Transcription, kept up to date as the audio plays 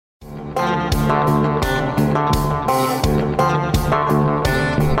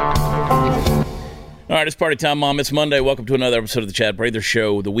All right, it's party time, Mom. It's Monday. Welcome to another episode of the Chad Prather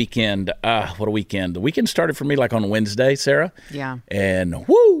Show. The weekend. What a weekend. The weekend started for me like on Wednesday, Sarah. Yeah. And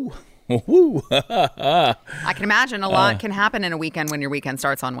woo. I can imagine a lot can happen in a weekend when your weekend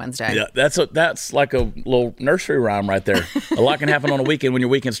starts on Wednesday. Yeah, that's like a little nursery rhyme right there. A lot can happen on a weekend when your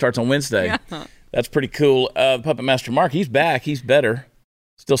weekend starts on Wednesday. Yeah. That's pretty cool. Puppet Master Mark, he's back. He's better.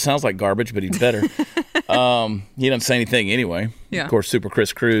 Still sounds like garbage, but he's better. He doesn't say anything anyway. Yeah. Of course, Super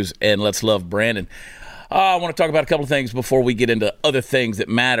Chris Cruz and Let's Love Brandon. I want to talk about a couple of things before we get into other things that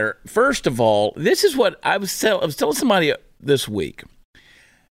matter. First of all, this is what I was telling somebody this week.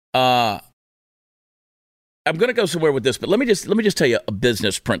 I'm going to go somewhere with this, but let me just tell you a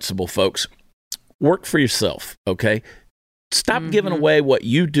business principle, folks. Work for yourself, okay? Stop giving away what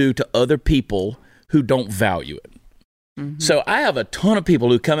you do to other people who don't value it. So I have a ton of people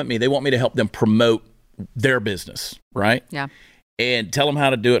who come at me. They want me to help them promote their business, right? Yeah. And tell them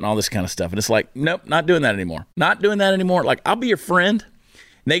how to do it and all this kind of stuff. And it's like, nope, not doing that anymore. Not doing that anymore. Like, I'll be your friend.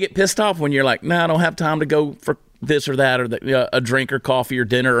 And they get pissed off when you're like, I don't have time to go for this or that or a drink or coffee or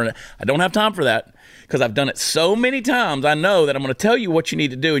dinner. Or I don't have time for that because I've done it so many times. I know that I'm going to tell you what you need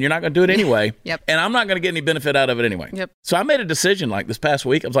to do and you're not going to do it anyway. Yep. And I'm not going to get any benefit out of it anyway. Yep. So I made a decision like this past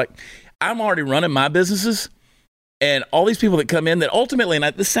week. I was like, I'm already running my businesses. And all these people that come in that ultimately, and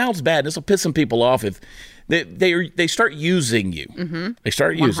this sounds bad, this will piss some people off if they start using you. They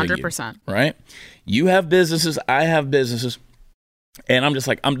start using 100%. You, right? You have businesses, I have businesses, and I'm just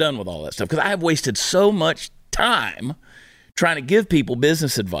like, I'm done with all that stuff because I have wasted so much time trying to give people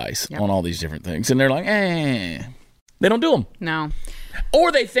business advice on all these different things, and they're like, they don't do them. No.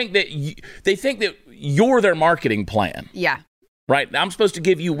 Or they think that you're their marketing plan. Yeah. Right? I'm supposed to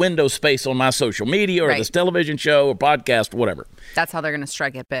give you window space on my social media or this television show or podcast or whatever. That's how they're going to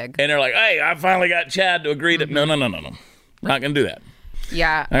strike it big. And they're like, hey, I finally got Chad to agree to... No. We're not going to do that.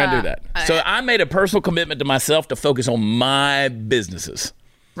 Yeah. Not going to do that. So I made a personal commitment to myself to focus on my businesses.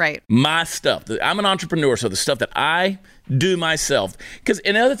 Right. My stuff. I'm an entrepreneur, so the stuff that I do myself. Because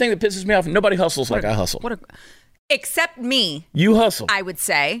another thing that pisses me off, nobody hustles like I hustle. Except me. You hustle. I would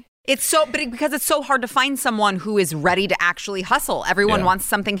say. Because it's so hard to find someone who is ready to actually hustle. Everyone wants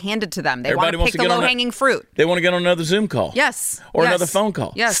something handed to them. They want to pick the low-hanging fruit. They want to get on another Zoom call. Yes. Or another phone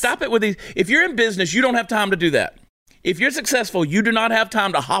call. Yes. Stop it with these. If you're in business, you don't have time to do that. If you're successful, you do not have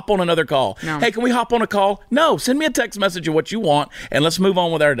time to hop on another call. No. Hey, can we hop on a call? No. Send me a text message of what you want, and let's move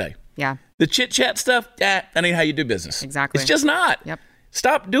on with our day. Yeah. The chit-chat stuff, that ain't how you do business. Exactly. It's just not. Yep.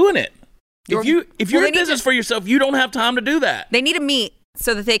 Stop doing it. If you're in business for yourself, you don't have time to do that. They need to meet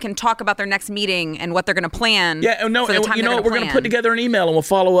so that they can talk about their next meeting and what they're going to plan. Yeah, no, for the time we're going to put together an email and we'll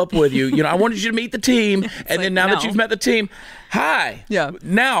follow up with you. I wanted you to meet the team, and then now that you've met the team, hi. Yeah.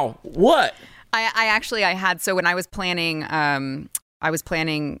 Now what? I had when I was planning.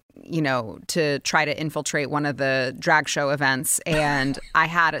 To try to infiltrate one of the drag show events, and I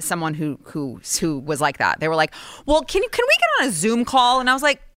had someone who was like that. They were like, "Well, can we get on a Zoom call?" And I was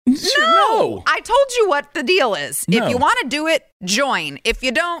like, No. I told you what the deal is. No. If you want to do it, join. If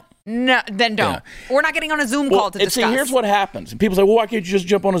you don't, no, then don't. Yeah. We're not getting on a Zoom call to discuss. See, here's what happens. And people say, well, why can't you just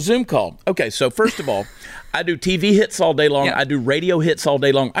jump on a Zoom call? Okay, so first of all, I do TV hits all day long. Yep. I do radio hits all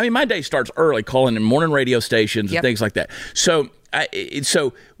day long. I mean, my day starts early calling in morning radio stations and things like that. So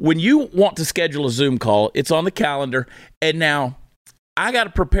when you want to schedule a Zoom call, it's on the calendar. And now I got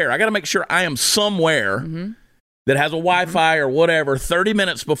to prepare. I got to make sure I am somewhere that has a Wi-Fi or whatever 30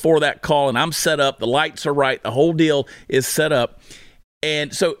 minutes before that call, and I'm set up. The lights are right. The whole deal is set up.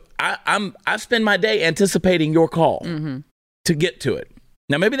 And so I spend my day anticipating your call to get to it.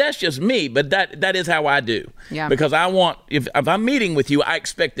 Now, maybe that's just me, but that is how I do. Yeah. Because I want, if I'm meeting with you, I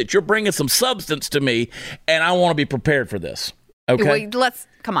expect that you're bringing some substance to me, and I want to be prepared for this. Okay? Well,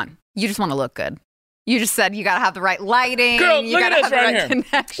 come on. You just want to look good. You just said you got to have the right lighting. Girl, you look at this have right the right here.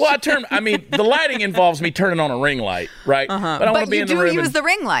 Connection. Well, the lighting involves me turning on a ring light, right? But I want to be in the room. But you do use the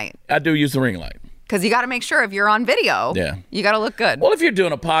ring light. I do use the ring light. Because you got to make sure if you're on video, you got to look good. Well, if you're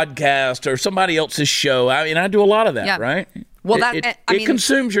doing a podcast or somebody else's show, I mean, I do a lot of that, right? Well, it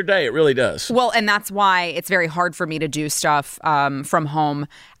consumes your day. It really does. Well, and that's why it's very hard for me to do stuff from home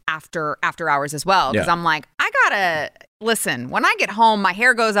after hours as well. Because I'm like, I got to listen. When I get home, my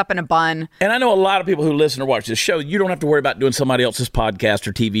hair goes up in a bun. And I know a lot of people who listen or watch this show, you don't have to worry about doing somebody else's podcast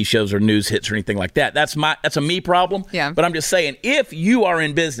or TV shows or news hits or anything like that. That's a me problem. Yeah. But I'm just saying, if you are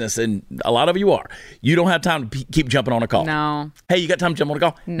in business, and a lot of you are, you don't have time to keep jumping on a call. No. Hey, you got time to jump on a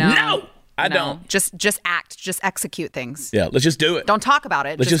call? No. I don't. Just act. Just execute things. Yeah, let's just do it. Don't talk about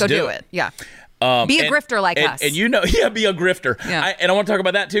it. Just go do it. Yeah. Be a grifter like us. And be a grifter. Yeah. And I want to talk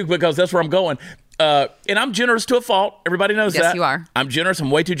about that too, because that's where I'm going. And I'm generous to a fault. Everybody knows that. Yes, you are. I'm generous.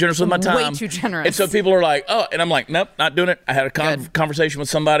 I'm way too generous with my time. Way too generous. And so people are like, oh, and I'm like, nope, not doing it. I had a conversation with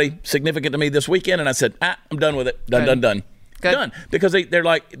somebody significant to me this weekend, and I said, I'm done with it. Done. Good. Done. Because they're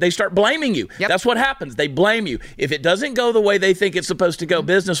like, they start blaming you. Yep. That's what happens. They blame you. If it doesn't go the way they think it's supposed to go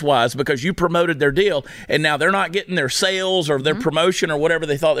business-wise because you promoted their deal and now they're not getting their sales or their promotion or whatever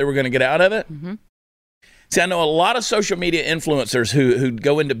they thought they were going to get out of it. See, I know a lot of social media influencers who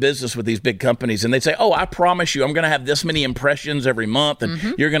go into business with these big companies and they say, oh, I promise you I'm going to have this many impressions every month and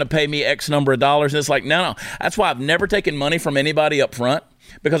you're going to pay me X number of dollars. And it's like, no. That's why I've never taken money from anybody up front.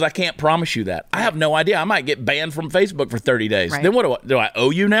 Because I can't promise you that. I have no idea. I might get banned from Facebook for 30 days. Right. Then what do I owe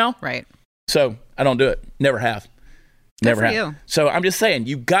you now? Right. So I don't do it. Never have. Never have. You. So I'm just saying,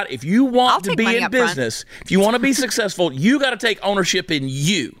 if you want to be in business, if you want to be successful, you got to take ownership in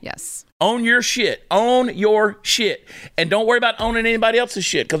you. Yes. Own your shit. Own your shit. And don't worry about owning anybody else's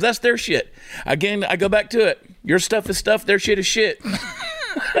shit because that's their shit. Again, I go back to it. Your stuff is stuff. Their shit is shit.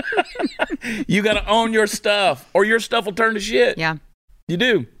 You got to own your stuff or your stuff will turn to shit. Yeah. You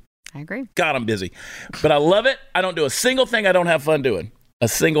do. I agree. God, I'm busy. But I love it. I don't do a single thing I don't have fun doing. A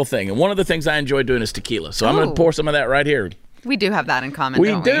single thing. And one of the things I enjoy doing is tequila. So I'm going to pour some of that right here. We do have that in common, We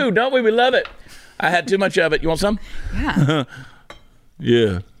don't do, don't we? We love it. I had too much of it. You want some? Yeah.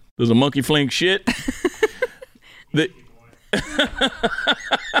 Yeah. There's a monkey fling shit.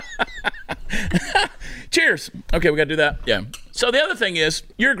 Cheers. Okay, we got to do that. Yeah. So the other thing is,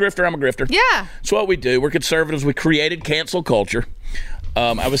 you're a grifter, I'm a grifter. Yeah. It's what we do. We're conservatives. We created cancel culture.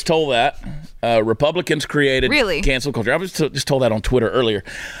 I was told that. Republicans created cancel culture. I was just told that on Twitter earlier.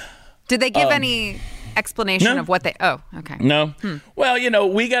 Did they give any explanation of what they... Oh, okay. No. Well,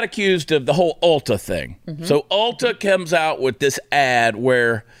 we got accused of the whole Ulta thing. So Ulta comes out with this ad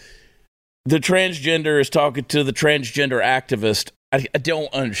where the transgender is talking to the transgender activist. I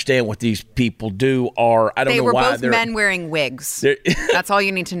don't understand what these people do I don't know why. They were both men wearing wigs. That's all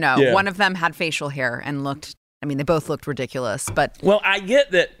you need to know. Yeah. One of them had facial hair and they both looked ridiculous. But well, I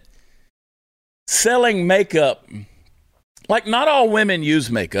get that selling makeup, like not all women use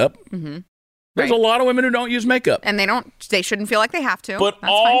makeup. There's a lot of women who don't use makeup. And they shouldn't feel like they have to. But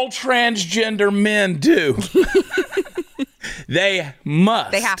all transgender men do. They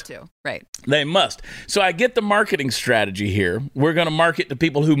must. They have to, right. They must. So I get the marketing strategy here. We're going to market to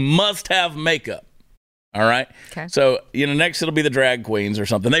people who must have makeup. All right? Okay. So, next it'll be the drag queens or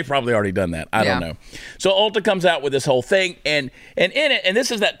something. They've probably already done that. I don't know. So Ulta comes out with this whole thing, and in it, and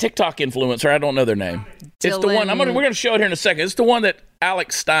this is that TikTok influencer. I don't know their name. It's the one, we're going to show it here in a second. It's the one that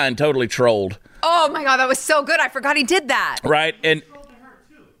Alex Stein totally trolled. Oh, my God, that was so good. I forgot he did that. Right?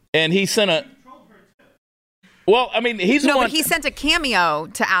 And he sent a... Well, he's the one... No, but he sent a cameo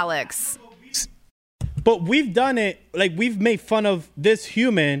to Alex. But we've done it, like we've made fun of this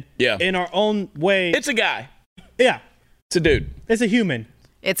human in our own way. It's a guy. Yeah. It's a dude. It's a human.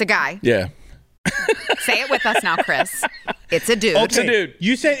 It's a guy. Yeah. Say it with us now, Chris. It's a dude. Okay. It's a dude.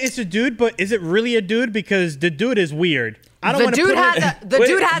 You said it's a dude, but is it really a dude? Because the dude is weird. I don't the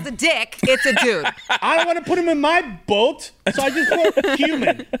dude has a dick. It's a dude. I don't want to put him in my boat, so I just put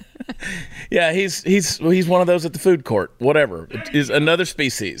human. Yeah, he's one of those at the food court. Whatever. It is another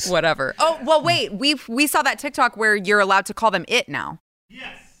species. Whatever. Oh, well, wait. We saw that TikTok where you're allowed to call them it now.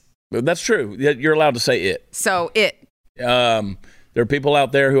 Yes. That's true. You're allowed to say it. So it. There are people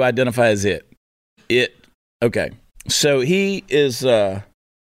out there who identify as it. It. Okay. So he is...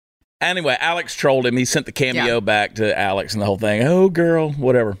 Anyway, Alex trolled him. He sent the cameo back to Alex and the whole thing. Oh, girl,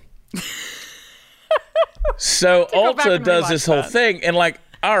 whatever. So Ulta does this whole thing. And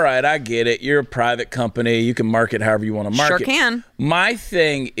all right, I get it. You're a private company. You can market however you want to market. Sure can. My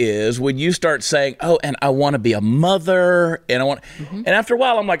thing is when you start saying, oh, and I want to be a mother. And I want, and after a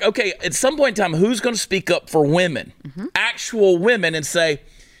while, I'm like, okay, at some point in time, who's going to speak up for women? Actual women and say,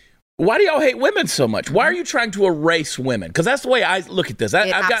 why do y'all hate women so much? Why are you trying to erase women? Because that's the way I look at this.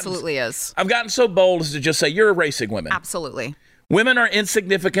 It absolutely is. I've gotten so bold as to just say, you're erasing women. Absolutely. Women are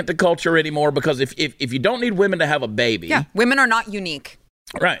insignificant to culture anymore because if you don't need women to have a baby. Yeah, women are not unique.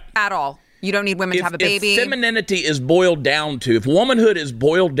 Right. At all. You don't need women to have a baby. If femininity is boiled down to, if womanhood is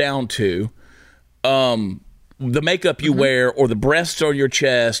boiled down to the makeup you wear or the breasts on your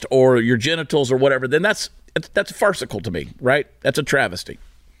chest or your genitals or whatever, then that's farcical to me, right? That's a travesty.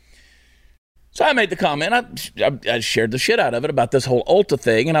 So I made the comment. I shared the shit out of it about this whole Ulta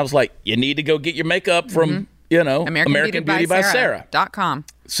thing, and I was like, "You need to go get your makeup from American Beauty by Sara.com.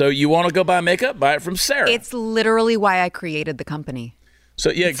 So you want to go buy makeup? Buy it from Sara. It's literally why I created the company. So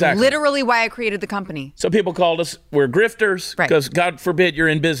yeah, exactly. Literally why I created the company. So people called us we're grifters because God forbid you're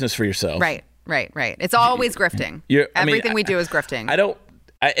in business for yourself. Right. It's always grifting. Everything we do is grifting.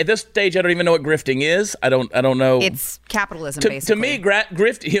 At this stage, I don't even know what grifting is. I don't know. It's capitalism, basically. To me,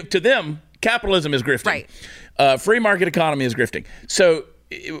 grift, to them, capitalism is grifting. Right. Free market economy is grifting. So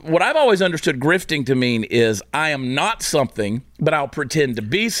what I've always understood grifting to mean is I am not something, but I'll pretend to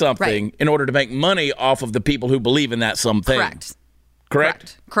be something in order to make money off of the people who believe in that something.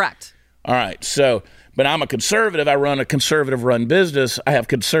 Correct. All right. So, but I'm a conservative. I run a conservative-run business. I have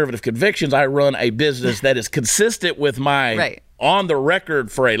conservative convictions. I run a business that is consistent with my on the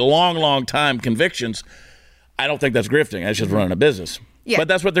record for a long, long time convictions. I don't think that's grifting. That's just running a business. Yeah. But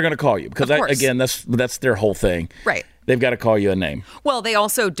that's what they're going to call you because, again, that's their whole thing. Right. They've got to call you a name. Well, they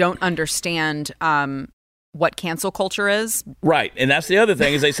also don't understand what cancel culture is. Right. And that's the other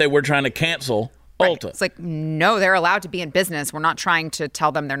thing is they say we're trying to cancel Ulta. It's like, no, they're allowed to be in business. We're not trying to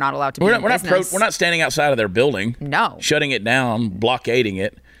tell them they're not allowed to be in business. We're not standing outside of their building. No. Shutting it down, blockading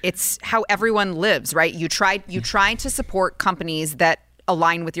it. It's how everyone lives, right? You try to support companies that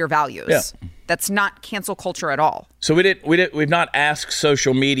align with your values. Yeah. That's not cancel culture at all. So we've not asked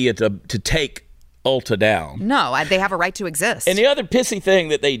social media to take Ulta down. No, they have a right to exist. And the other pissy thing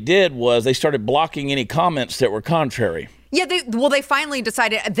that they did was they started blocking any comments that were contrary. Yeah, they finally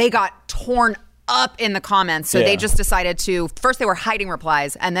decided they got torn up in the comments. So they just decided to, first they were hiding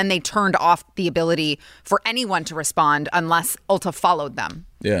replies and then they turned off the ability for anyone to respond unless Ulta followed them.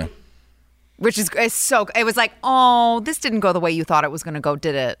 Yeah. Which is so, it was like, oh, this didn't go the way you thought it was going to go,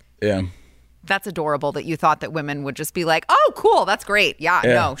 did it? Yeah. That's adorable that you thought that women would just be like, oh, cool, that's great. Yeah.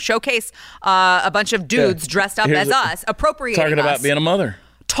 No, showcase a bunch of dudes dressed up as us, appropriating talking about being a mother.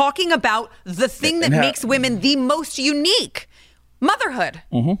 Talking about the thing that makes women the most unique, motherhood.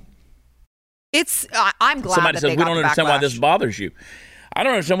 Mm-hmm. I'm glad Somebody that says, they we got don't the understand why backlash. this bothers you. I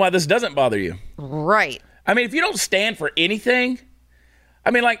don't understand why this doesn't bother you. Right. I mean, if you don't stand for anything,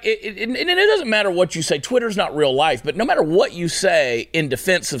 I mean, like, it doesn't matter what you say. Twitter's not real life, but no matter what you say in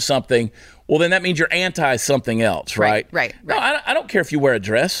defense of something, well, then that means you're anti something else, right? Right. No, I don't care if you wear a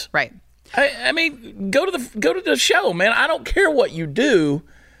dress. Right. I mean, go to the show, man. I don't care what you do,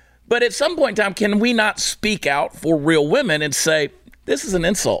 but at some point in time, can we not speak out for real women and say, this is an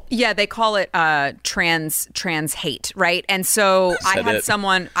insult? Yeah, they call it trans hate, right? And so I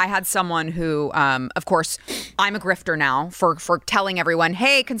had someone who, of course, I'm a grifter now for telling everyone,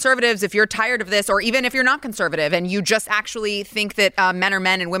 hey, conservatives, if you're tired of this, or even if you're not conservative and you just actually think that men are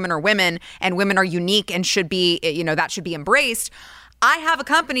men and women are unique and should be, that should be embraced. I have a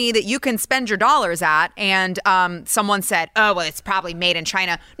company that you can spend your dollars at. And someone said, oh, well, it's probably made in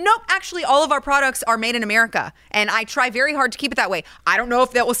China. Nope, actually, all of our products are made in America. And I try very hard to keep it that way. I don't know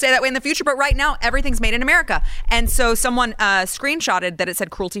if that will stay that way in the future, but right now, everything's made in America. And so someone screenshotted that it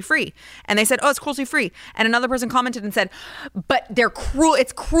said cruelty free. And they said, oh, it's cruelty free. And another person commented and said, but they're cruel.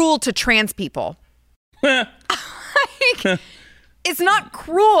 It's cruel to trans people. It's not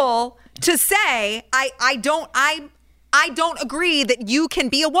cruel to say, I don't agree that you can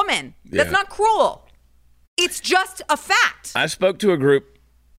be a woman. That's not cruel. It's just a fact. I spoke to a group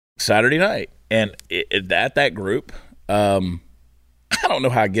Saturday night, and at that group, I don't know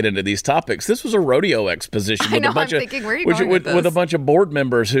how I get into these topics. This was a rodeo exposition with a bunch with a bunch of board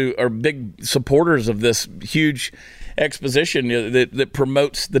members who are big supporters of this huge exposition that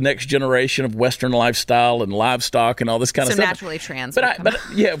promotes the next generation of Western lifestyle and livestock and all this kind of stuff. So naturally trans. But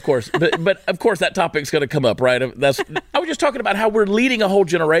yeah, of course. but of course that topic's going to come up, right? I was just talking about how we're leading a whole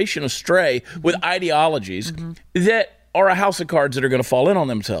generation astray with ideologies that are a house of cards that are going to fall in on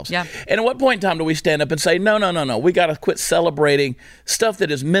themselves. Yeah. And at what point in time do we stand up and say, no, we got to quit celebrating stuff that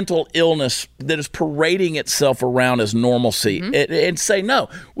is mental illness that is parading itself around as normalcy and say, no,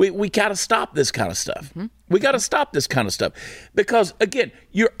 we got to stop this kind of stuff. We got to stop this kind of stuff because, again,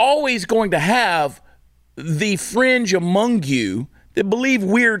 you're always going to have the fringe among you that believe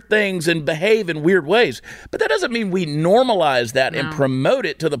weird things and behave in weird ways. But that doesn't mean we normalize that and promote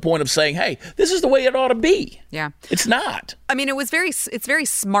it to the point of saying, hey, this is the way it ought to be. Yeah. It's not. I mean, it's very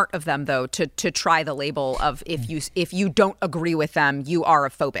smart of them, though, to try the label of if you don't agree with them, you are a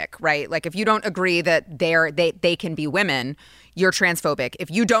phobic, right? Like if you don't agree that they can be women, you're transphobic. If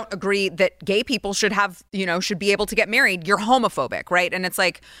you don't agree that gay people should be able to get married, you're homophobic, right? And it's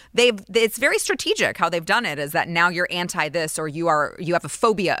like it's very strategic how they've done it, is that now you're anti this or you have a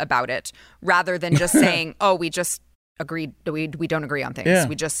phobia about it, rather than just saying, oh, we just agreed, we don't agree on things. Yeah.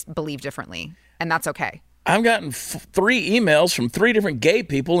 We just believe differently, and that's okay. I've gotten 3 emails from 3 different gay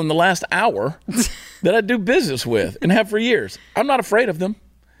people in the last hour that I do business with and have for years. I'm not afraid of them.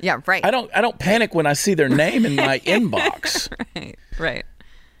 Yeah, right. I don't panic when I see their name in my inbox. Right.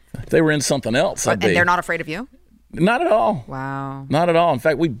 If they were in something else, I'd be. And they're not afraid of you? Not at all. Wow. Not at all. In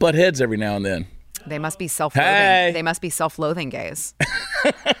fact, we butt heads every now and then. They must be self-loathing. Hey. They must be self-loathing gays.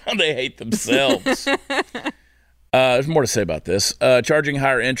 They hate themselves. There's more to say about this. Charging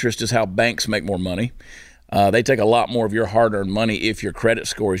higher interest is how banks make more money. They take a lot more of your hard-earned money if your credit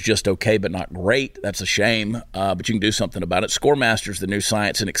score is just okay but not great. That's a shame, but you can do something about it. ScoreMaster's the new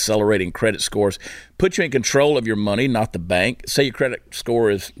science in accelerating credit scores. Put you in control of your money, not the bank. Say your credit score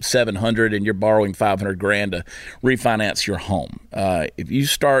is 700 and you're borrowing $500,000 to refinance your home. If you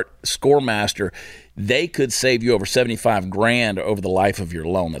start ScoreMaster, they could save you over $75,000 over the life of your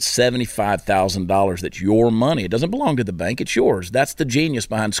loan. That's $75,000. That's your money. It doesn't belong to the bank. It's yours. That's the genius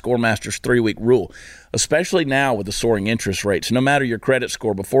behind ScoreMaster's 3-week rule, especially now with the soaring interest rates. No matter your credit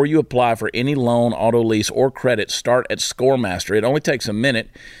score, before you apply for any loan, auto lease, or credit, start at ScoreMaster. It only takes a minute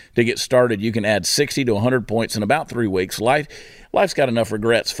to get started. You can add 60 to 100 points in about 3 weeks. Life's got enough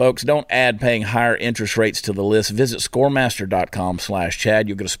regrets, folks. Don't add paying higher interest rates to the list. Visit scoremaster.com/Chad.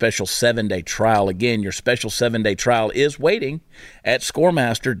 You'll get a special 7-day trial. Again, your special 7-day trial is waiting at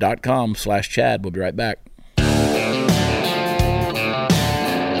scoremaster.com/Chad. We'll be right back.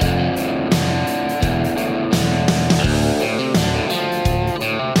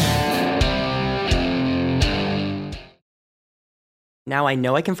 Now I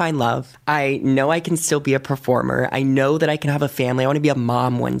know I can find love. I know I can still be a performer. I know that I can have a family. I want to be a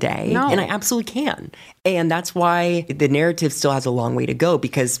mom one day. No. And I absolutely can. And that's why the narrative still has a long way to go,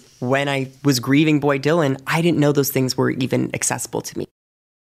 because when I was grieving Boy Dylan, I didn't know those things were even accessible to me.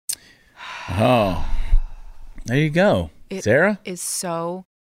 Oh, there you go. Sarah? It is so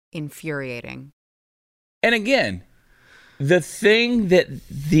infuriating. And again, the thing that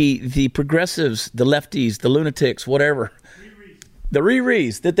the progressives, the lefties, the lunatics, whatever, the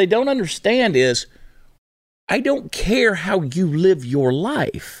Riris, that they don't understand is, I don't care how you live your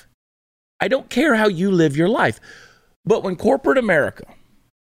life. I don't care how you live your life. But when corporate America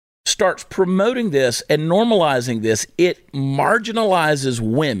starts promoting this and normalizing this, it marginalizes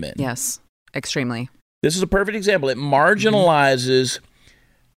women. Yes, extremely. This is a perfect example. It marginalizes,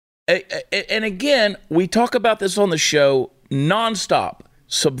 and again, we talk about this on the show nonstop,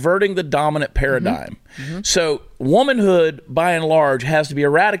 subverting the dominant paradigm. Mm-hmm. So womanhood, by and large, has to be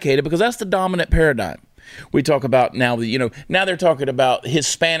eradicated because that's the dominant paradigm. We talk about now they're talking about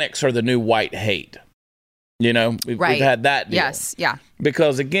Hispanics are the new white hate. We've had that deal. Yes, yeah.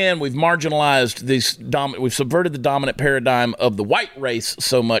 Because again, we've marginalized we've subverted the dominant paradigm of the white race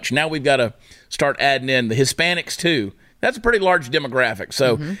so much. Now we've got to start adding in the Hispanics too. That's a pretty large demographic.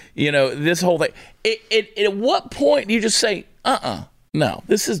 So, this whole thing. At what point do you just say, no,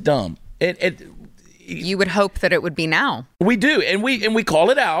 this is dumb? You would hope that it would be now. We do, and we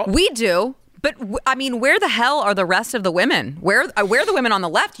call it out. We do. But, I mean, where the hell are the rest of the women? Where are the women on the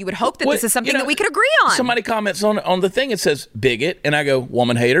left? You would hope that this is something that we could agree on. Somebody comments on the thing. It says bigot, and I go,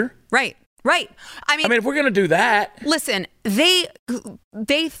 woman hater. Right. I mean, if we're going to do that. Listen, they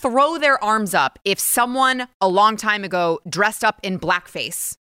throw their arms up if someone a long time ago dressed up in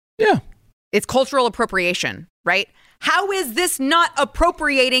blackface. Yeah. It's cultural appropriation, right? How is this not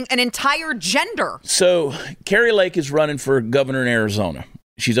appropriating an entire gender? So Carrie Lake is running for governor in Arizona.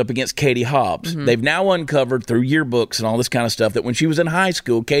 She's up against Katie Hobbs. Mm-hmm. They've now uncovered through yearbooks and all this kind of stuff that when she was in high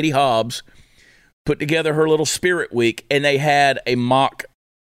school, Katie Hobbs put together her little spirit week and they had a mock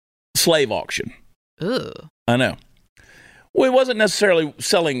slave auction. Ugh. I know. Well, it wasn't necessarily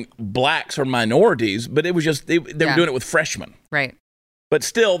selling blacks or minorities, but it was just they were doing it with freshmen. Right. But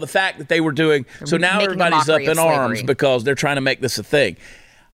still, the fact that they were doing so now everybody's up in arms because they're trying to make this a thing.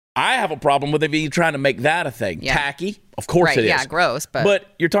 I have a problem with you trying to make that a thing. Yeah. Tacky, of course it is. Yeah, gross. But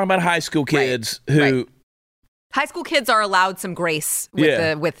you're talking about high school kids who. Right. High school kids are allowed some grace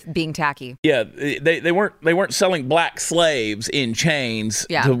with being tacky. Yeah, they weren't selling black slaves in chains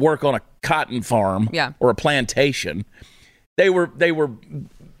to work on a cotton farm or a plantation. They were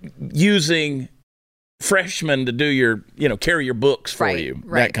using freshmen to do your carry your books for you,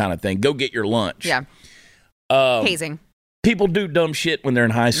 that kind of thing. Go get your lunch. Yeah, hazing. People do dumb shit when they're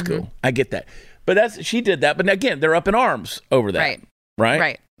in high school. Mm-hmm. I get that, but she did that. But again, they're up in arms over that.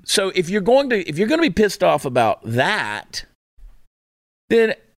 Right. So if you're going to be pissed off about that,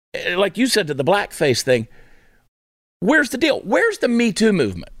 then like you said to the blackface thing, where's the deal? Where's the Me Too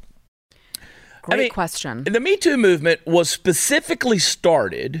movement? Great question. The Me Too movement was specifically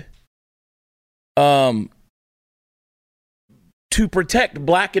started to protect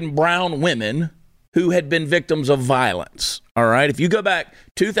black and brown women who had been victims of violence. All right. If you go back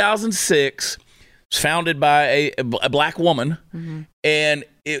 2006, it's founded by a black woman. Mm-hmm. And,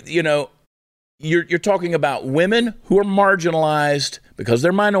 you're talking about women who are marginalized because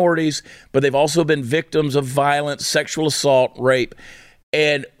they're minorities, but they've also been victims of violence, sexual assault, rape.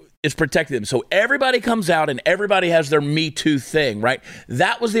 And is protecting them. So everybody comes out and everybody has their Me Too thing, right?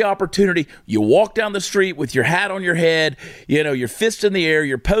 That was the opportunity. You walk down the street with your hat on your head, your fist in the air,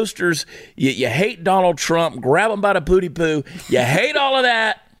 your posters. You hate Donald Trump, grab him by the booty poo. You hate all of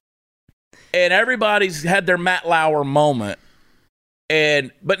that. And everybody's had their Matt Lauer moment.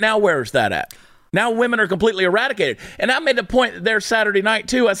 But now where's that at? Now women are completely eradicated. And I made the point there Saturday night,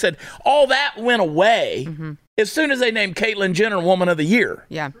 too. I said, all that went away as soon as they named Caitlyn Jenner Woman of the Year.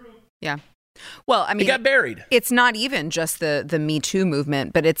 Yeah. Yeah. Well, I mean, it got buried. It's not even just the Me Too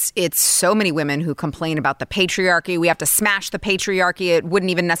movement, but it's so many women who complain about the patriarchy. We have to smash the patriarchy. It wouldn't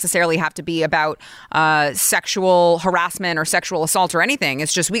even necessarily have to be about sexual harassment or sexual assault or anything.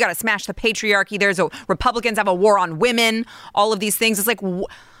 It's just we got to smash the patriarchy. Republicans have a war on women. All of these things. It's like,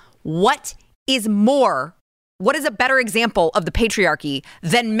 what is a better example of the patriarchy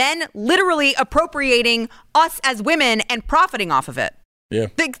than men literally appropriating us as women and profiting off of it? Yeah.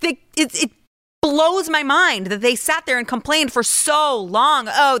 It blows my mind that they sat there and complained for so long.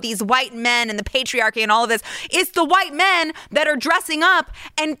 Oh, these white men and the patriarchy and all of this. It's the white men that are dressing up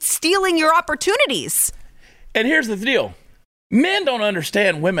and stealing your opportunities. And here's the deal. Men don't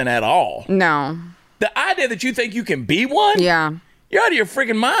understand women at all. No. The idea that you think you can be one? Yeah. You're out of your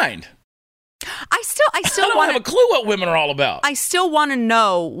freaking mind. I still don't have a clue what women are all about. I still want to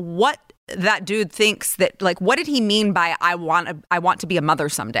know what that dude thinks that, like, what did he mean by I want to be a mother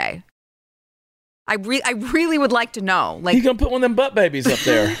someday? I really would like to know. Like, he's gonna put one of them butt babies up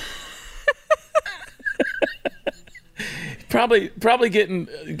there. probably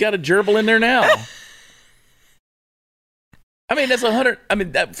got a gerbil in there now. I mean, that's 100. I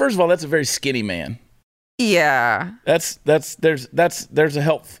mean, first of all, that's a very skinny man. Yeah. There's a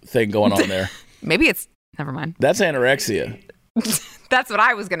health thing going on there. Maybe it's never mind. That's anorexia. That's what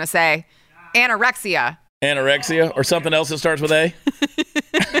I was gonna say. Anorexia or something else that starts with A.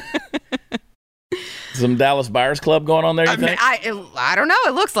 Some Dallas Buyers Club going on there, you think? I don't know.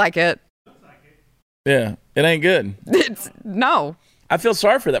 It looks like it. Yeah, it ain't good. No. I feel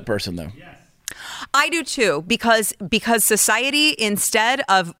sorry for that person, though. Yes. I do too, because society, instead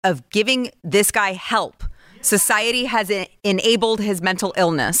of giving this guy help, society has enabled his mental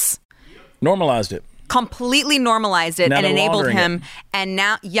illness. Normalized it. Completely normalized it and enabled him. And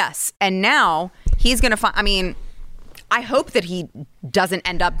now he's going to find, I mean, I hope that he doesn't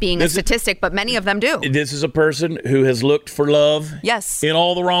end up being a statistic, but many of them do. This is a person who has looked for love. Yes. In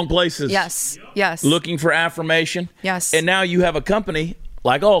all the wrong places. Yes. Yes. Looking for affirmation. Yes. And now you have a company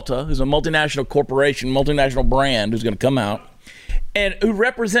like Ulta, who's a multinational corporation, multinational brand, who's going to come out and who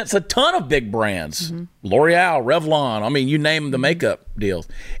represents a ton of big brands. Mm-hmm. L'Oreal, Revlon, I mean, you name the makeup deals.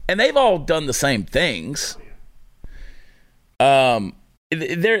 And they've all done the same things.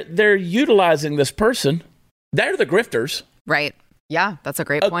 They're utilizing this person. They're the grifters. Right. Yeah, that's a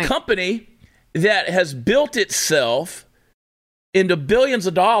great point. A company that has built itself into billions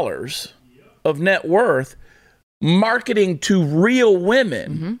of dollars of net worth, marketing to real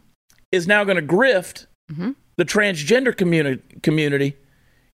women, is now going to grift the transgender community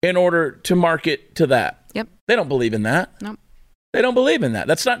in order to market to that. Yep. They don't believe in that. Nope. They don't believe in that.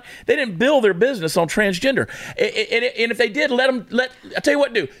 They didn't build their business on transgender. And if they did, I'll tell you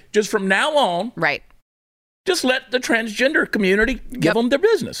what, just from now on, right. Just let the transgender community give them their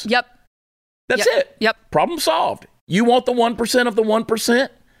business. Yep. That's it. Yep. Problem solved. You want the 1% of the 1%?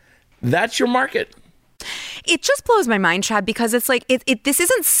 That's your market. It just blows my mind, Chad, because it's like this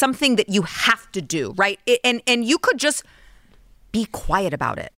isn't something that you have to do, right? And you could just be quiet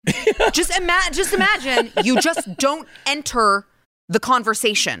about it. just imagine you just don't enter the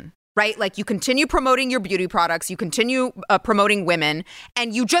conversation, right? Like you continue promoting your beauty products, you continue promoting women,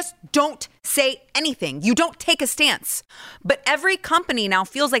 and you just don't say anything. You don't take a stance. But every company now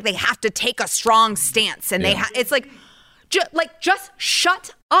feels like they have to take a strong stance, and it's like just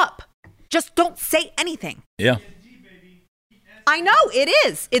shut up. Just don't say anything. Yeah. I know it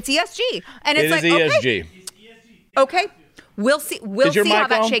is. It's ESG, and it's like ESG. Okay, we'll see. We'll see how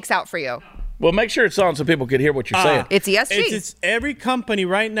that shakes out for you. Well, make sure it's on so people can hear what you're saying. It's ESG. It's every company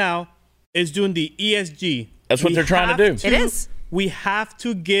right now is doing the ESG. That's what they're trying to do. It is. We have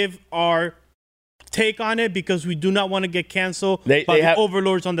to give our take on it because we do not want to get canceled by the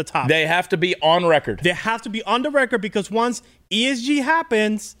overlords on the top. They have to be on record. They have to be on the record because once ESG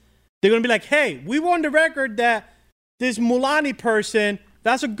happens, they're going to be like, hey, we won the record that this Mulani person,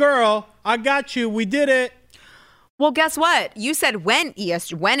 that's a girl. I got you. We did it. Well, guess what? You said when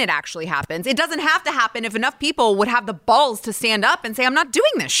it actually happens. It doesn't have to happen if enough people would have the balls to stand up and say, I'm not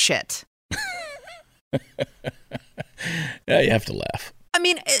doing this shit. Yeah, you have to laugh. I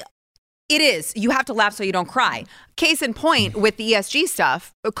mean, It is. You have to laugh so you don't cry. Case in point with the ESG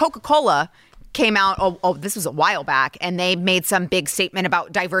stuff, Coca-Cola came out, this was a while back, and they made some big statement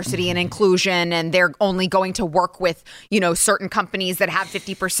about diversity and inclusion, and they're only going to work with, certain companies that have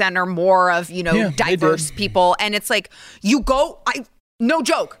 50% or more of, diverse people. And it's like, no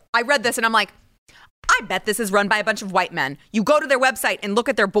joke. I read this and I'm like, I bet this is run by a bunch of white men. You go to their website and look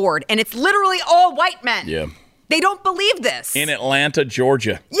at their board, and it's literally all white men. Yeah. They don't believe this. In Atlanta,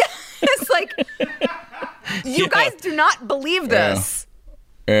 Georgia. Yeah. It's like, you guys do not believe this.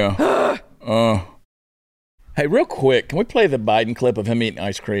 Yeah. Hey, real quick, can we play the Biden clip of him eating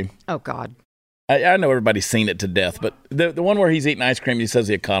ice cream? Oh, God. I know everybody's seen it to death, but the one where he's eating ice cream, he says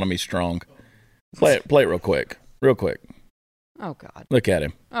the economy's strong. Play it real quick. Real quick. Oh, God. Look at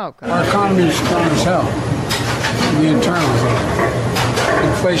him. Oh, God. Our economy is strong as hell. The internals are.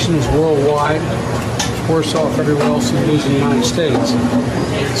 Inflation is worldwide. It's worse off everywhere else than it is in the United States.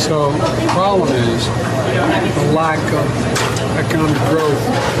 So the problem is the lack of economic growth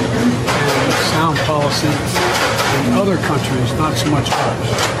and sound policy in other countries, not so much ours.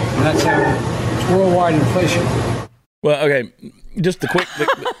 And that's how it's worldwide inflation. Well, okay, just a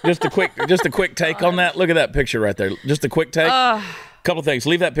quick take on that. Look at that picture right there. Just a quick take. Couple things.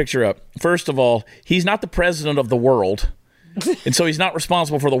 Leave that picture up. First of all, he's not the president of the world, and so he's not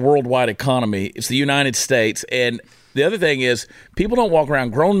responsible for the worldwide economy. It's the United States. And the other thing is, people don't walk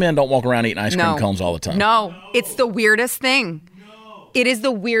around. Grown men don't walk around eating ice cream cones all the time. No, it's the weirdest thing. It is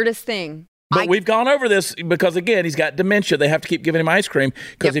the weirdest thing. But we've gone over this because, again, he's got dementia. They have to keep giving him ice cream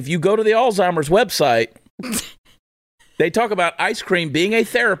because if you go to the Alzheimer's website, they talk about ice cream being a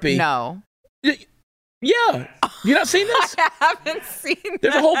therapy. No. Yeah. You not seen this? I haven't seen that.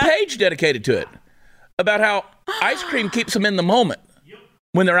 There's a whole page dedicated to it about how ice cream keeps them in the moment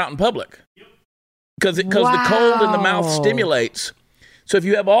when they're out in public. Because the cold in the mouth stimulates. So if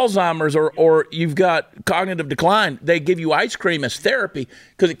you have Alzheimer's or you've got cognitive decline, they give you ice cream as therapy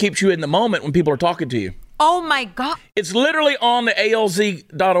because it keeps you in the moment when people are talking to you. Oh, my God. It's literally on the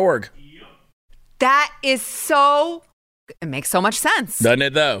alz.org. That is so... It makes so much sense. Doesn't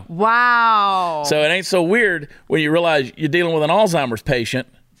it, though? Wow. So it ain't so weird when you realize you're dealing with an Alzheimer's patient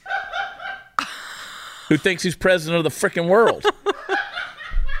who thinks he's president of the freaking world.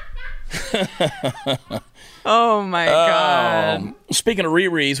 Oh, my God. Speaking of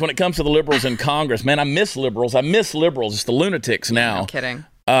Riri's, when it comes to the liberals in Congress, man, I miss liberals. It's the lunatics now. No kidding.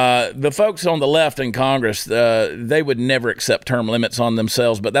 The folks on the left in Congress, they would never accept term limits on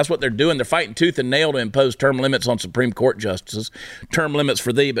themselves, but that's what they're doing. They're fighting tooth and nail to impose term limits on Supreme Court justices. Term limits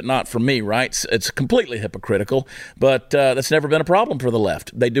for thee, but not for me, right? It's completely hypocritical, but that's never been a problem for the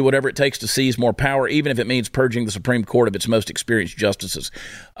left. They do whatever it takes to seize more power, even if it means purging the Supreme Court of its most experienced justices.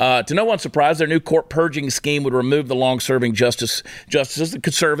 To no one's surprise, their new court purging scheme would remove the long-serving justices, the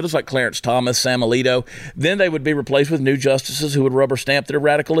conservatives like Clarence Thomas, Sam Alito. Then they would be replaced with new justices who would rubber stamp their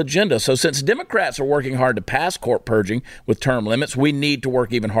radical agenda. So since Democrats are working hard to pass court purging with term limits, we need to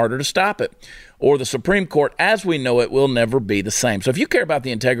work even harder to stop it. Or the Supreme Court, as we know it, will never be the same. So if you care about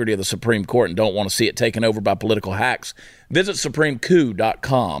the integrity of the Supreme Court and don't want to see it taken over by political hacks, visit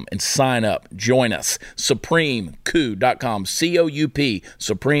supremecoup.com and sign up. Join us. supremecoup.com. C-O-U-P.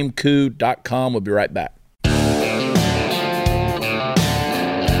 supremecoup.com. We'll be right back.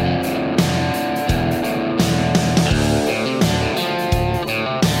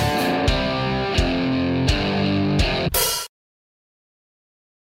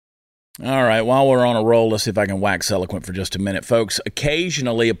 All right, while we're on a roll, let's see if I can wax eloquent for just a minute, folks.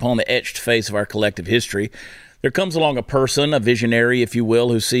 Occasionally, upon the etched face of our collective history, there comes along a person, a visionary, if you will,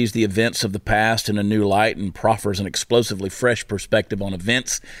 who sees the events of the past in a new light and proffers an explosively fresh perspective on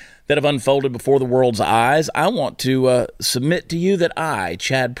events that have unfolded before the world's eyes. I want to submit to you that I,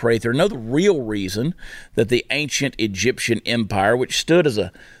 Chad Prather, know the real reason that the ancient Egyptian empire, which stood as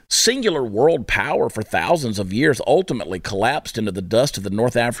a singular world power for thousands of years, ultimately collapsed into the dust of the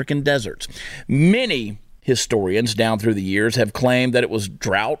North African deserts. Many historians down through the years have claimed that it was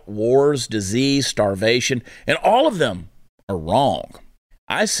drought, wars, disease, starvation, and all of them are wrong.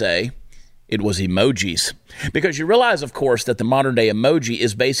 I say it was emojis. Because you realize, of course, that the modern-day emoji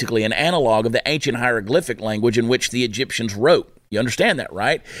is basically an analog of the ancient hieroglyphic language in which the Egyptians wrote. You understand that,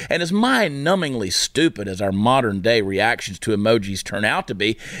 right? And as mind-numbingly stupid as our modern-day reactions to emojis turn out to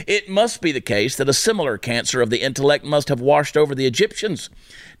be, it must be the case that a similar cancer of the intellect must have washed over the Egyptians.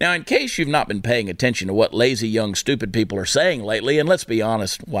 Now, in case you've not been paying attention to what lazy, young, stupid people are saying lately, and let's be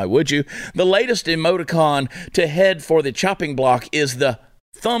honest, why would you? The latest emoticon to head for the chopping block is the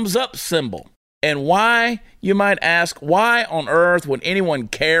thumbs-up symbol. And why, you might ask, why on earth would anyone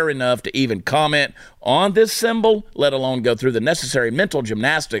care enough to even comment on this symbol, let alone go through the necessary mental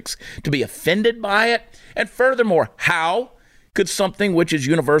gymnastics to be offended by it? And furthermore, how could something which is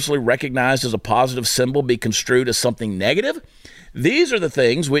universally recognized as a positive symbol be construed as something negative? These are the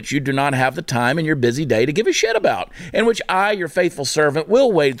things which you do not have the time in your busy day to give a shit about, and which I, your faithful servant,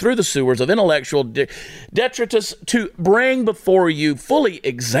 will wade through the sewers of intellectual detritus to bring before you fully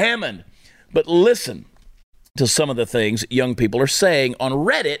examined. But listen to some of the things young people are saying on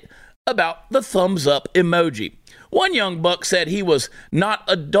Reddit about the thumbs up emoji. One young buck said he was not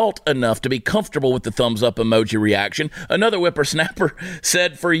adult enough to be comfortable with the thumbs up emoji reaction. Another whippersnapper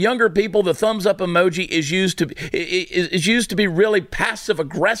said for younger people, the thumbs up emoji is used to be really passive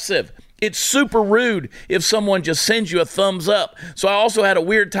aggressive. It's super rude if someone just sends you a thumbs up. So I also had a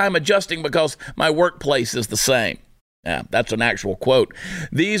weird time adjusting because my workplace is the same. Yeah, that's an actual quote.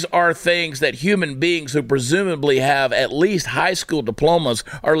 These are things that human beings who presumably have at least high school diplomas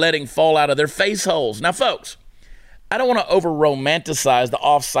are letting fall out of their face holes. Now, folks, I don't want to over-romanticize the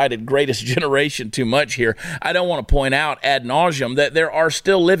off-sided greatest generation too much here. I don't want to point out ad nauseum that there are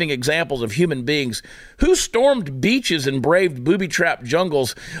still living examples of human beings who stormed beaches and braved booby-trapped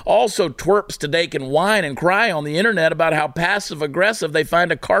jungles, also twerps today can whine and cry on the internet about how passive-aggressive they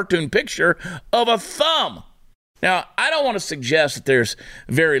find a cartoon picture of a thumb. Now, I don't want to suggest that there's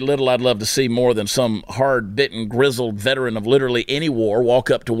very little I'd love to see more than some hard-bitten, grizzled veteran of literally any war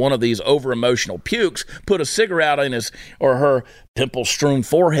walk up to one of these over-emotional pukes, put a cigarette in his or her pimple-strewn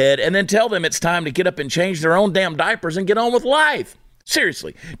forehead, and then tell them it's time to get up and change their own damn diapers and get on with life.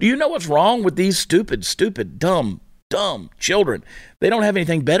 Seriously, do you know what's wrong with these stupid, dumb children? They don't have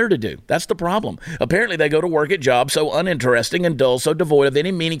anything better to do. That's the problem. Apparently, they go to work at jobs so uninteresting and dull, so devoid of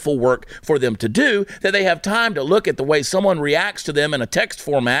any meaningful work for them to do, that they have time to look at the way someone reacts to them in a text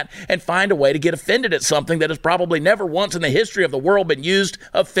format and find a way to get offended at something that has probably never once in the history of the world been used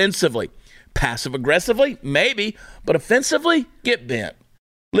offensively. Passive-aggressively? Maybe. But offensively? Get bent.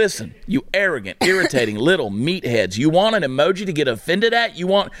 Listen, you arrogant, irritating little meatheads. You want an emoji to get offended at? You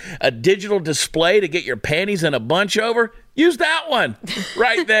want a digital display to get your panties in a bunch over? Use that one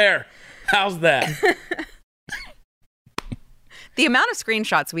right there. How's that? The amount of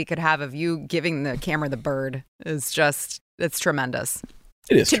screenshots we could have of you giving the camera the bird is just, it's tremendous.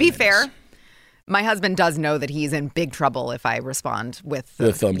 It is. To be fair, my husband does know that he's in big trouble if I respond with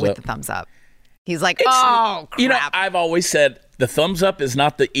the thumbs up. He's like, oh, crap. You know, I've always said the thumbs up is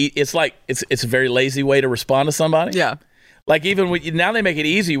not it's like, it's a very lazy way to respond to somebody. Yeah. Like even now they make it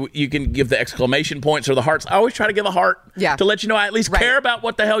easy. You can give the exclamation points or the hearts. I always try to give a heart to let you know I at least care about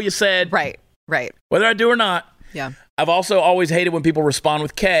what the hell you said. Right. Whether I do or not. Yeah. I've also always hated when people respond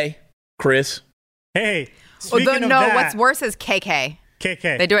with K, Chris. Hey, speaking of that, what's worse is KK.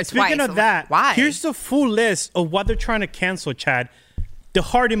 KK. They do it twice. Speaking of that, why? Here's the full list of what they're trying to cancel, Chad. The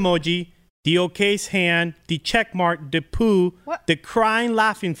heart emoji, the okay's hand, the check mark, the poo, the crying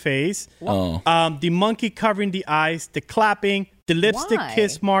laughing face, the monkey covering the eyes, the clapping, the lipstick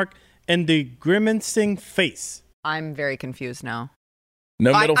kiss mark, and the grimacing face. I'm very confused now.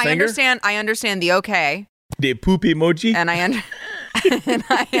 No middle finger? I understand the okay. The poop emoji? And I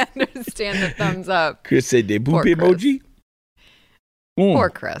understand the thumbs up. Chris said the poop emoji?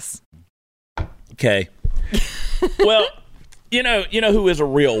 Poor Chris. Okay. Well, you know who is a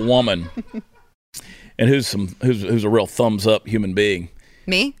real woman and who's a real thumbs up human being?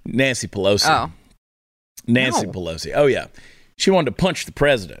 Me? Nancy Pelosi. Oh. Nancy Pelosi. Oh, yeah. She wanted to punch the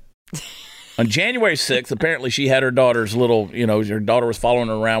president. On January 6th, apparently she had her daughter's little, her daughter was following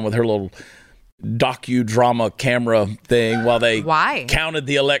her around with her little docudrama camera thing while they counted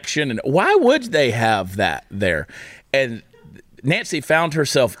the election. And why would they have that there? And Nancy found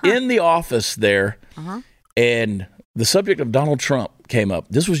herself in the office there, and the subject of Donald Trump came up.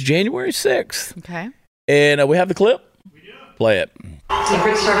 This was January 6th. Okay. And we have the clip? We do. Play it.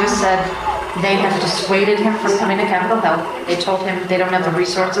 Secret Service said they have dissuaded him from coming to Capitol Hill. They told him they don't have the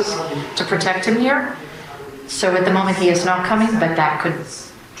resources to protect him here. So at the moment he is not coming, but that could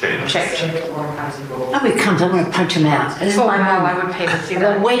change. Oh, he comes, I'm going to punch him out. This is my mom. I would pay to see I've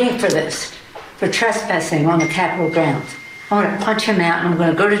that. been waiting for this, for trespassing on the Capitol grounds. I'm going to punch him out, and I'm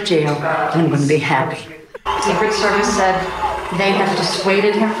going to go to jail, and I'm going to be happy. Secret Service said they have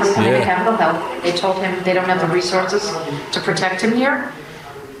dissuaded him from coming to Capitol Hill. They told him they don't have the resources to protect him here.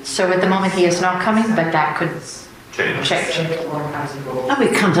 So at the moment he is not coming, but that could change. Oh,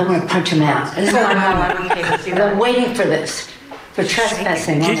 he comes, I'm going to punch him out. This is my mom. I would pay to see I've that. been waiting for this, for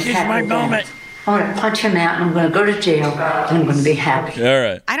trespassing on the Capitol grounds. I'm going to punch him out, and I'm going to go to jail, and I'm going to be happy. All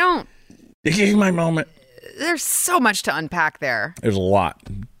right. This is my moment. There's so much to unpack there. There's a lot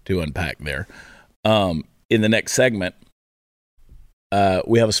to unpack there. In the next segment,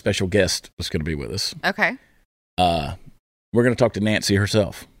 we have a special guest that's going to be with us. Okay. We're going to talk to Nancy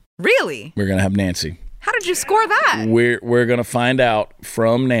herself. Really? We're going to have Nancy. How did you score that? We're going to find out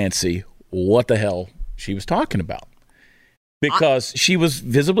from Nancy what the hell she was talking about. Because she was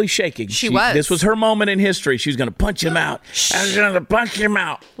visibly shaking. She was. This was her moment in history. She was going to punch him out. I was going to punch him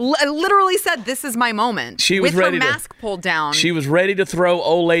out. Literally said, "This is my moment." She was with ready her mask pulled down. She was ready to throw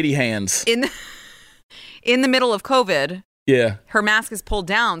old lady hands. In the middle of COVID. Yeah. Her mask is pulled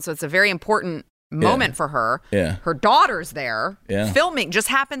down, so it's a very important moment for her. Yeah. Her daughter's there. Yeah. Filming. Just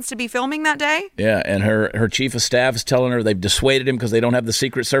happens to be filming that day. Yeah, and her chief of staff is telling her they've dissuaded him because they don't have the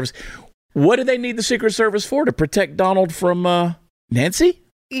Secret Service. What do they need the Secret Service for? To protect Donald from Nancy?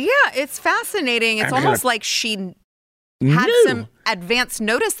 Yeah, it's fascinating. It's almost like she had some advance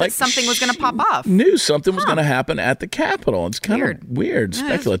notice that something was going to pop off. Knew something was going to happen at the Capitol. It's kind of weird,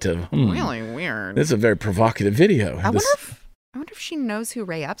 speculative. Really weird. This is a very provocative video. I wonder if she knows who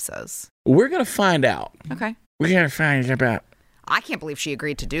Ray Epps is. We're going to find out. Okay. We're going to find out. I can't believe she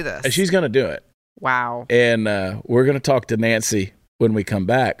agreed to do this. She's going to do it. Wow. And we're going to talk to Nancy when we come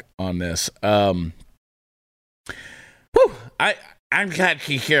back on this. I'm glad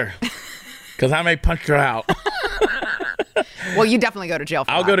she's here because I may punch her out. Well, you definitely go to jail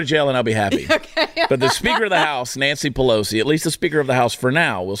for I'll that. go to jail and I'll be happy. Okay. But the Speaker of the House, Nancy Pelosi, at least the Speaker of the House for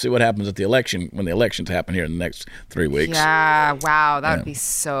now, we'll see what happens at the election when the elections happen here in the next 3 weeks. Yeah, wow. That would be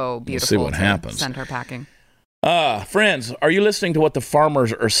so beautiful. We'll see what happens. Send her packing. Friends, are you listening to what the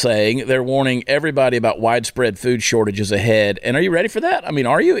farmers are saying? They're warning everybody about widespread food shortages ahead. And are you ready for that? I mean,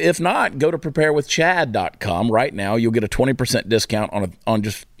 are you? If not, go to preparewithchad.com right now. You'll get a 20% discount on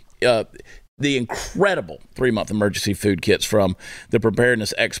just the incredible 3-month emergency food kits from the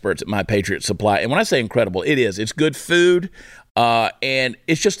preparedness experts at My Patriot Supply. And when I say incredible, it is. It's good food. And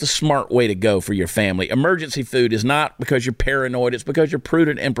it's just a smart way to go for your family. Emergency food is not because you're paranoid. It's because you're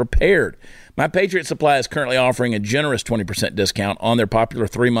prudent and prepared. My Patriot Supply is currently offering a generous 20% discount on their popular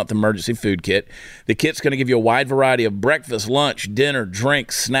 3-month emergency food kit. The kit's going to give you a wide variety of breakfast, lunch, dinner,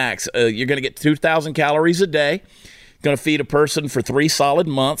 drinks, snacks. You're going to get 2,000 calories a day. Going to feed a person for 3 solid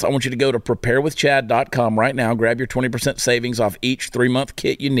months. I want you to go to preparewithchad.com right now. Grab your 20% savings off each 3-month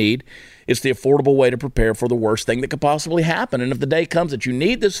kit you need. It's the affordable way to prepare for the worst thing that could possibly happen. And if the day comes that you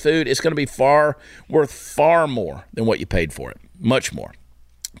need this food, it's going to be worth far more than what you paid for it. Much more.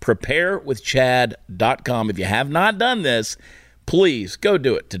 Preparewithchad.com. If you have not done this, please go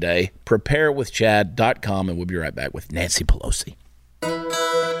do it today. Preparewithchad.com, and we'll be right back with Nancy Pelosi.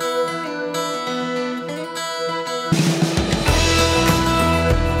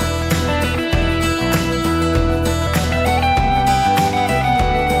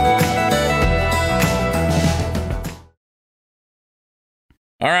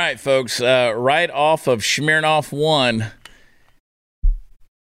 All right, folks, right off of Smirnoff 1,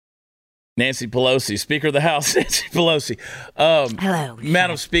 Nancy Pelosi, Speaker of the House, Nancy Pelosi. Hello.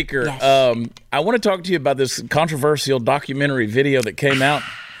 Madam Speaker, Yes. I want to talk to you about this controversial documentary video that came out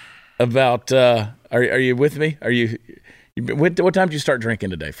about, are you with me? What time did you start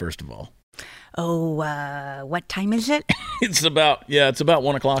drinking today, first of all? Oh, what time is it? It's about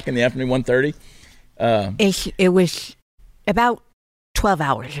 1 o'clock in the afternoon, 1:30. It was about 12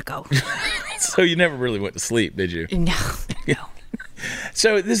 hours ago. So you never really went to sleep, did you? No.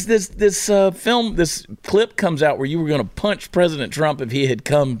 So this film, this clip comes out where you were going to punch President Trump if he had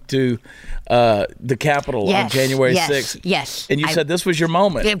come to the Capitol on January 6th. Yes. And you said this was your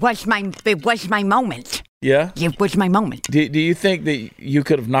moment. It was my moment. Yeah? It was my moment. Do you think that you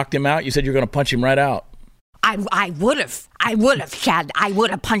could have knocked him out? You said you were going to punch him right out. I would have, Chad. I would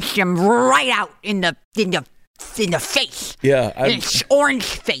have punched him right out in the face. Yeah. His orange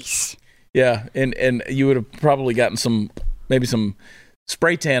face. Yeah, and you would have probably gotten maybe some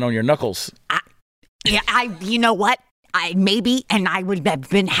spray tan on your knuckles. You know what? I would have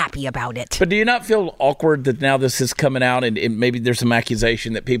been happy about it. But do you not feel awkward that now this is coming out and maybe there's some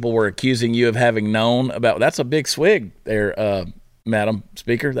accusation that people were accusing you of having known about? That's a big swig there, Madam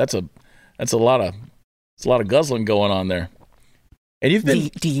Speaker. That's a lot of guzzling going on there. And you've been.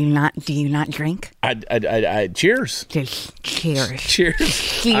 Do you not drink? I cheers. Just cheers.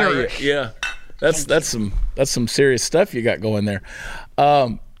 Cheers. Cheers. Yeah, that's some serious stuff you got going there.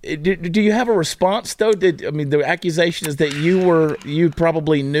 Do you have a response though? The accusation is that you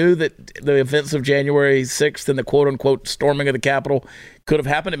probably knew that the events of January 6th and the quote unquote storming of the Capitol could have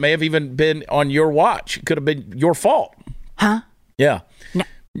happened. It may have even been on your watch. It could have been your fault. Huh? Yeah. No.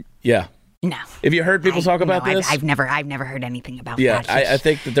 Yeah. No. Have you heard people talk about this? I've never heard anything about that. Yeah, I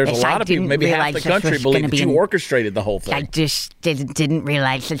think that there's a lot of people, maybe half the country, believe that you orchestrated the whole thing. I just didn't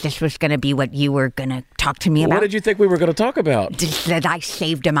realize that this was going to be what you were going to talk to me about. What did you think we were going to talk about? That I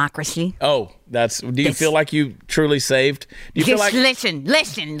saved democracy. Oh, do you feel like you truly saved? Do you feel like...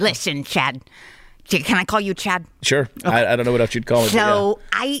 Listen, Chad. Can I call you Chad? Sure. Okay. I don't know what else you'd call it. So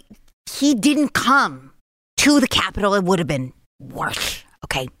he didn't come to the Capitol. It would have been worse.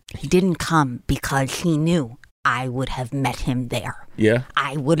 Okay. He didn't come because he knew I would have met him there. Yeah.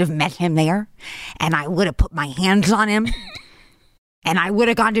 I would have met him there, and I would have put my hands on him, and I would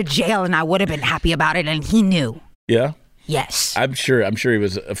have gone to jail, and I would have been happy about it, and he knew. Yeah. Yes. I'm sure he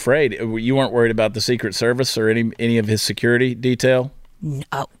was afraid. You weren't worried about the Secret Service or any of his security detail?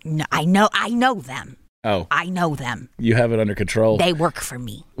 No, I know them. Oh. I know them. You have it under control. They work for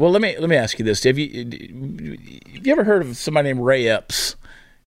me. Well, let me ask you this. Have you ever heard of somebody named Ray Epps?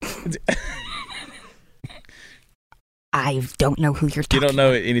 I don't know who you're talking about. You don't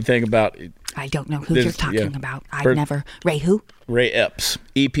know anything about... I don't know who you're talking about. I've never... Ray who? Ray Epps.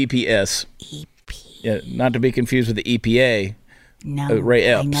 EPPS. Yeah, not to be confused with the EPA. No, Ray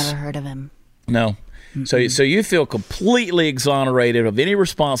Epps. I never heard of him. No. Mm-mm. So you feel completely exonerated of any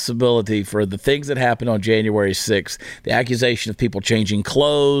responsibility for the things that happened on January 6th, the accusation of people changing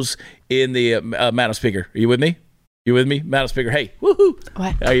clothes in the... Madam Speaker, are you with me? You with me? Madam Speaker, hey, woohoo.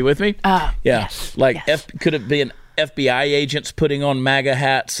 What? Are you with me? Yeah. Yes. Could it be an FBI agents putting on MAGA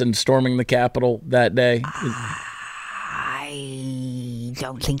hats and storming the Capitol that day? I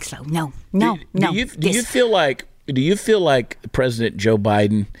don't think so. No. Do you feel like President Joe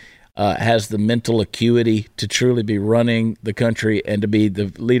Biden has the mental acuity to truly be running the country and to be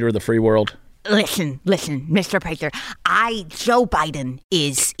the leader of the free world? Listen, Mr. Prather. Joe Biden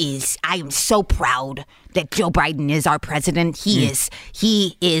I am so proud that Joe Biden is our president. He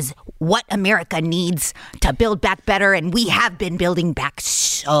is what America needs to build back better, and we have been building back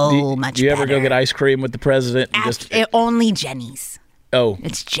so much better. Do you ever go get ice cream with the president? Only Jenny's. Oh.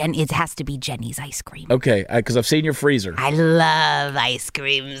 It has to be Jenny's ice cream. Okay, because I've seen your freezer. I love ice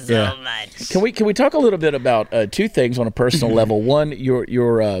cream so much. Can we talk a little bit about two things on a personal level? One, your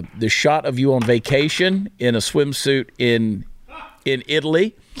the shot of you on vacation in a swimsuit in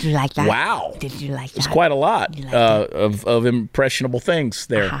Italy. Did you like that? Wow. Did you like that? It's quite a lot of impressionable things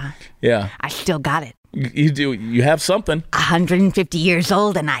there. Uh-huh. Yeah. I still got it. You do. You have something. 150 years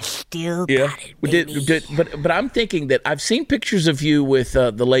old, and I still got it, baby. But I'm thinking that I've seen pictures of you with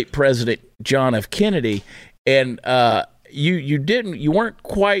the late President John F. Kennedy, and you weren't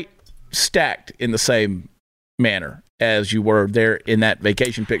quite stacked in the same manner as you were there in that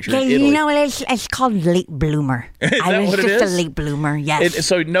vacation picture in Italy. You know, it's called late bloomer. I was just a late bloomer. Yes.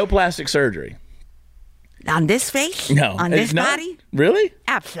 So no plastic surgery. On this face? No. On this body? Really?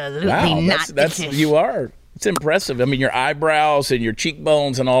 Absolutely not. That's you are. It's impressive. I mean, your eyebrows and your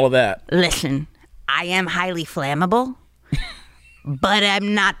cheekbones and all of that. Listen, I am highly flammable, but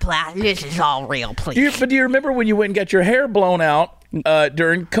I'm not plastic. This is all real, please. But do you remember when you went and got your hair blown out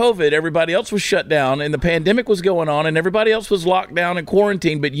during COVID? Everybody else was shut down, and the pandemic was going on, and everybody else was locked down and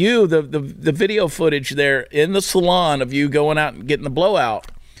quarantined. But you, the video footage there in the salon of you going out and getting the blowout.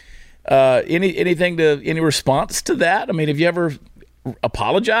 Any response to that? I mean, have you ever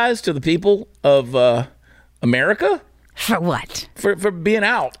apologized to the people of America? For what? For being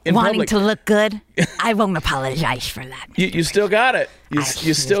out in wanting public. To look good? I won't apologize for that. You still got it.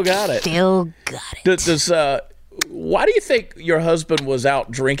 You still got it. Still got it. Why do you think your husband was out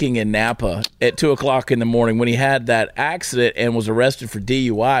drinking in Napa at 2:00 in the morning when he had that accident and was arrested for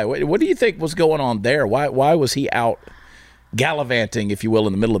DUI? What do you think was going on there? Why was he out gallivanting, if you will,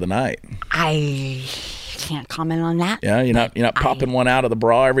 in the middle of the night? I can't comment on that. Yeah, you're not popping one out of the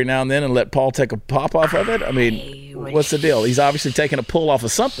bra every now and then and let Paul take a pop off of it? I mean, what's the deal? He's obviously taking a pull off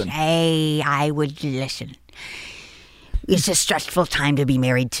of something. Hey, I would listen. It's a stressful time to be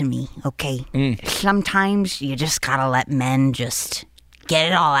married to me, okay? Sometimes you just gotta let men just get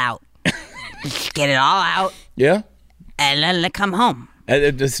it all out. Just get it all out. Yeah. And then they come home.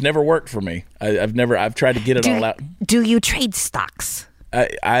 It's never worked for me. I've tried to get it all out. Do you trade stocks?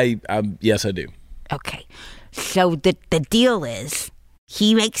 Yes, I do. Okay. So the deal is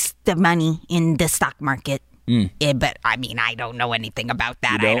he makes the money in the stock market. But I mean, I don't know anything about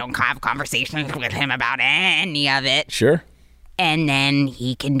that. I don't have conversations with him about any of it. Sure. And then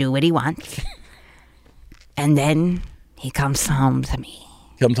he can do what he wants. And then he comes home to me.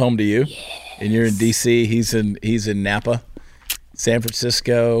 Comes home to you? Yes. And you're in D.C., he's in Napa, San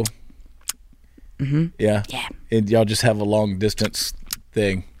Francisco. Mm-hmm. Yeah. Yeah. And y'all just have a long distance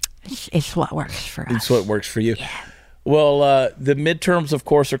thing. It's what works for us. It's what works for you. Yeah. Well, the midterms, of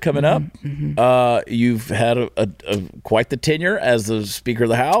course, are coming up. You've had a quite the tenure as the Speaker of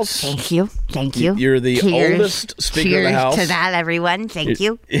the House. Thank you. You're the oldest Speaker of the House. Cheers to that, everyone. Thank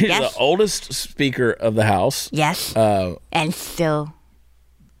you. You're Yes. the oldest Speaker of the House. Yes. And still.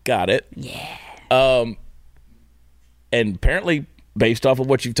 Got it. Yeah. And apparently, based off of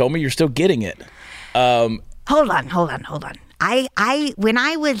what you've told me, you're still getting it. Hold on.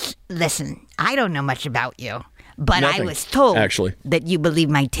 Listen, I don't know much about you, but Nothing, I was told actually. that you believe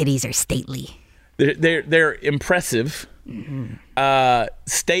my titties are stately. They're impressive,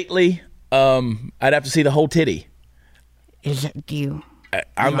 stately. I'd have to see the whole titty.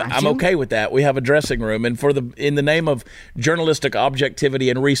 I'm okay with that. We have a dressing room, and in the name of journalistic objectivity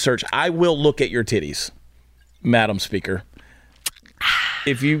and research, I will look at your titties, Madam Speaker.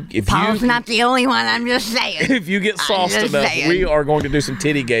 If Paul's not the only one. I'm just saying. If you get sauced enough, we are going to do some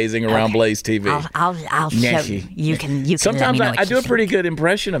titty gazing around Blaze TV. I'll show you. You can. Sometimes let me know I do a pretty good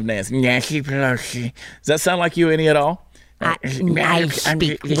impression of Nancy Pelosi. Does that sound like you any at all? I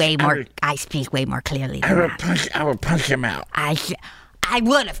speak way more clearly. I would punch him out. I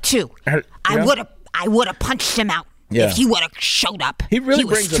would have too. I would have punched him out if he would have showed up. He really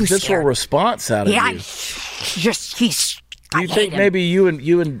brings a visceral response out of you. Do you think maybe you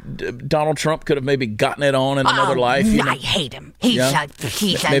and Donald Trump could have maybe gotten it on in another life? I hate him. He's a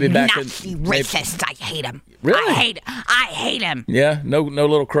Nazi racist. I hate him. Really? I hate him. Yeah. No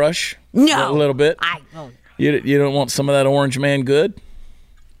little crush. No. A little bit. You don't want some of that orange man good?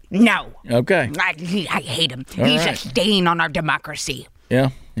 No. Okay. I hate him. He's a stain on our democracy. Yeah.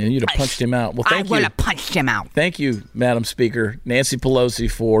 You'd have punched him out. Well, thank you. I would have punched him out. Thank you, Madam Speaker Nancy Pelosi,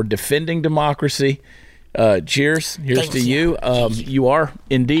 for defending democracy. Cheers. Here's to you. You are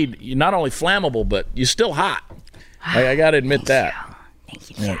indeed, you're not only flammable, but you're still hot. I got to admit that.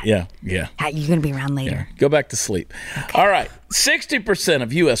 Thank you. Yeah. You're going to be around later. Go back to sleep. Okay. All right. 60%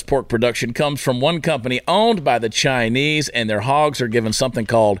 of U.S. pork production comes from one company owned by the Chinese, and their hogs are given something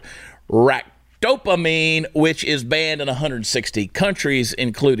called ractopamine, which is banned in 160 countries,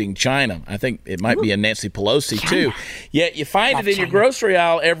 including China. I think it might be a Nancy Pelosi, too. Yet you find it in your grocery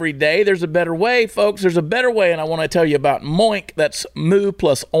aisle every day. There's a better way, folks. There's a better way, and I want to tell you about Moink. That's Moo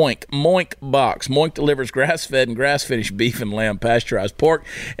plus Oink. Moink Box. Moink delivers grass-fed and grass-finished beef and lamb, pasteurized pork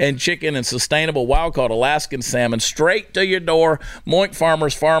and chicken, and sustainable wild-caught Alaskan salmon straight to your door. Moink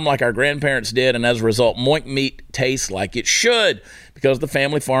farmers farm like our grandparents did, and as a result, Moink meat tastes like it should, because the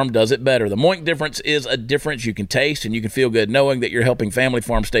family farm does it better. The Moink difference is a difference you can taste, and you can feel good knowing that you're helping family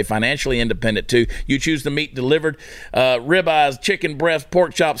farms stay financially independent too. You choose the meat delivered, ribeyes, chicken breast,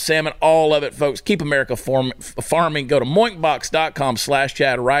 pork chops, salmon, all of it, folks. Keep America farming. Go to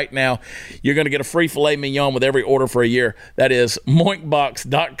moinkbox.com/Chad right now. You're going to get a free filet mignon with every order for a year. That is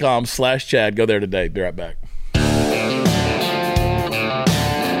moinkbox.com/Chad. Go there today. Be right back.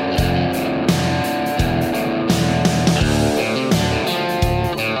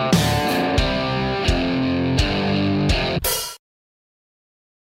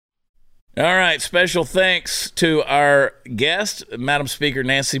 All right, special thanks to our guest, Madam Speaker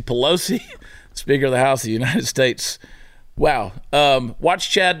Nancy Pelosi, Speaker of the House of the United States. Wow.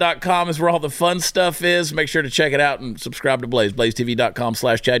 WatchChad.com is where all the fun stuff is. Make sure to check it out and subscribe to Blaze.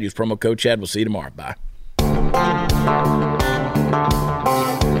 BlazeTV.com/Chad. Use promo code Chad. We'll see you tomorrow. Bye.